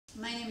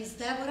name is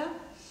Debora,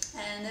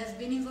 and I've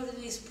been involved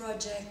in this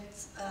project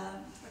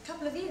for a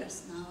couple of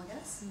years now, I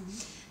guess.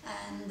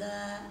 Mm-hmm.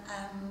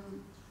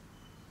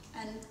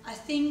 And I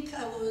think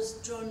I was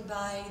drawn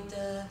by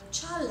the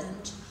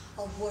challenge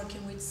of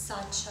working with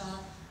such a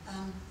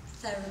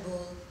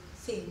terrible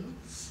thing,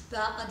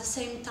 but at the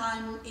same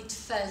time it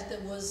felt that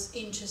it was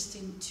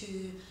interesting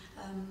to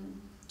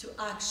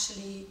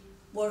actually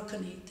work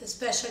on it,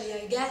 especially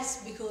I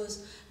guess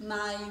because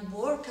my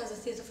work as a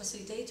theatre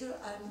facilitator,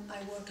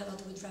 I work a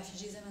lot with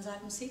refugees and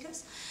asylum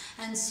seekers,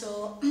 and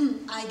so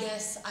I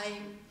guess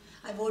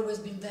I've always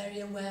been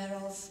very aware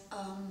of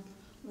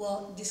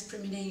what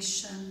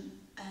discrimination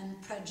and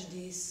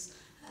prejudice,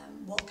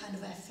 what kind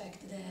of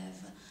effect they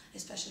have,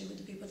 especially with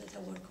the people that I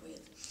work with.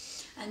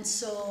 And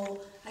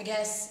so I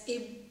guess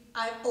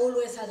I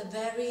always had a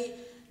very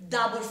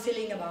double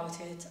feeling about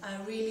it. I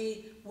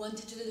really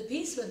wanted to do the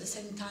piece, but at the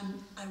same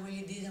time I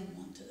really didn't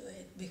want to do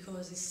it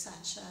because it's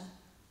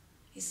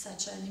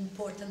such an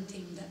important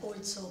thing that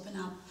also opens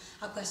up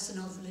a question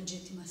of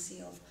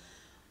legitimacy of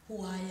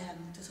who I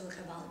am to talk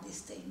about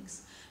these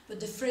things. But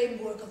the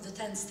framework of the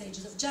 10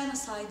 stages of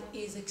genocide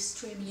is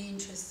extremely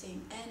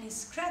interesting and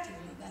is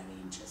creatively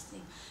very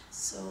interesting.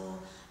 So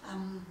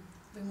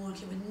I've been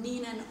working with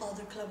Nina and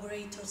other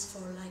collaborators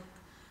for like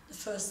the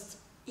first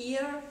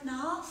year and a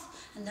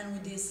half, and then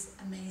with this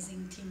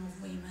amazing team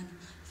of women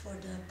for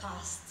the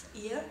past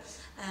year,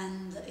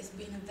 and it's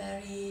been a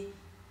very,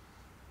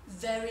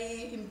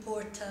 very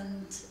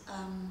important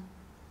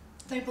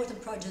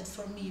project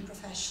for me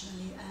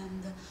professionally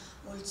and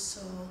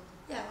also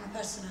on a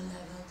personal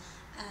level.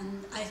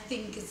 And I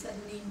think it's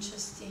an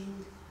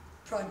interesting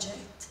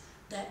project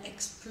that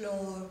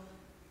explores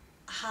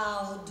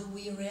how do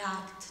we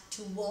react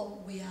to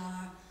what we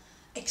are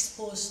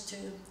exposed to,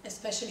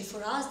 especially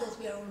for us that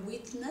we are all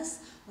witness,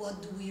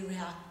 what do we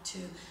react to,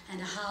 and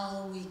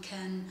how we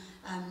can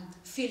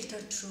filter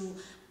through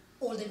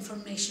all the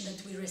information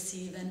that we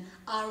receive, and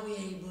are we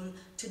able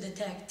to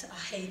detect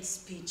a hate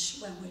speech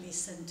when we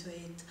listen to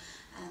it,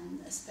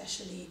 and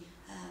especially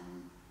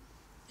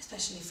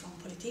from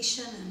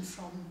politicians and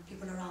from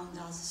people around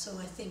us. So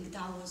I think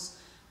that was,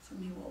 for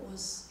me, what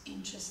was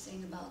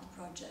interesting about the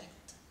project.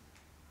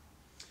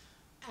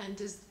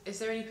 And is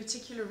there any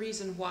particular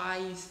reason why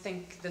you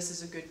think this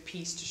is a good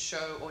piece to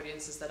show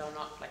audiences that are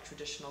not like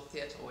traditional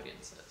theatre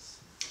audiences?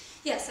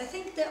 Yes, I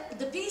think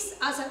the piece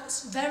has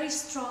a very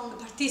strong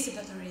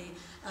participatory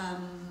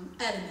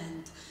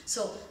element.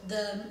 So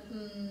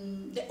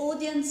the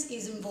audience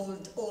is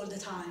involved all the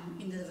time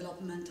in the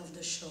development of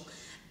the show.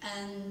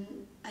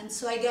 And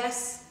so I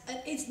guess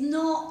it's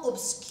not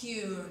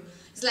obscure.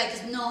 It's like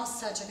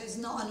it's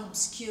not an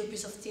obscure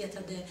piece of theatre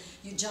that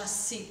you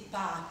just sit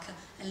back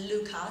and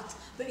look at,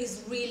 but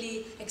it's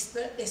really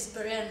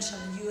experiential.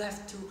 You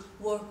have to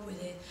work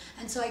with it.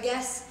 And so I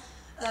guess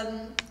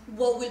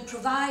what will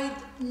provide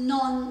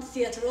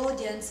non-theatre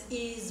audience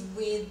is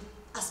with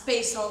a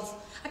space of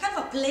a kind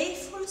of a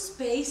playful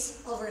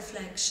space of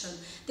reflection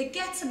that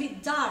gets a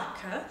bit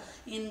darker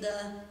in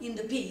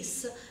the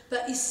piece,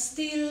 but is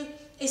still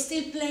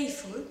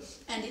playful,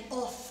 and it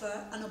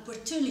offers an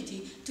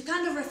opportunity to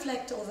kind of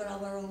reflect over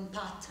our own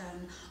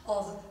pattern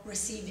of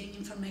receiving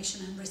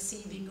information and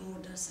receiving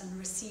orders and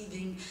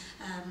receiving,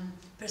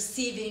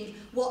 perceiving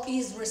what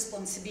is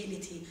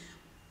responsibility,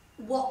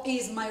 what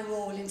is my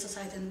role in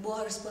society, and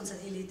what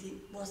responsibility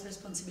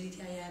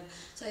I have.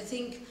 So I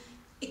think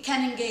it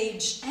can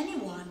engage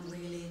anyone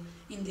really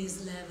in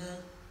this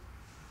level.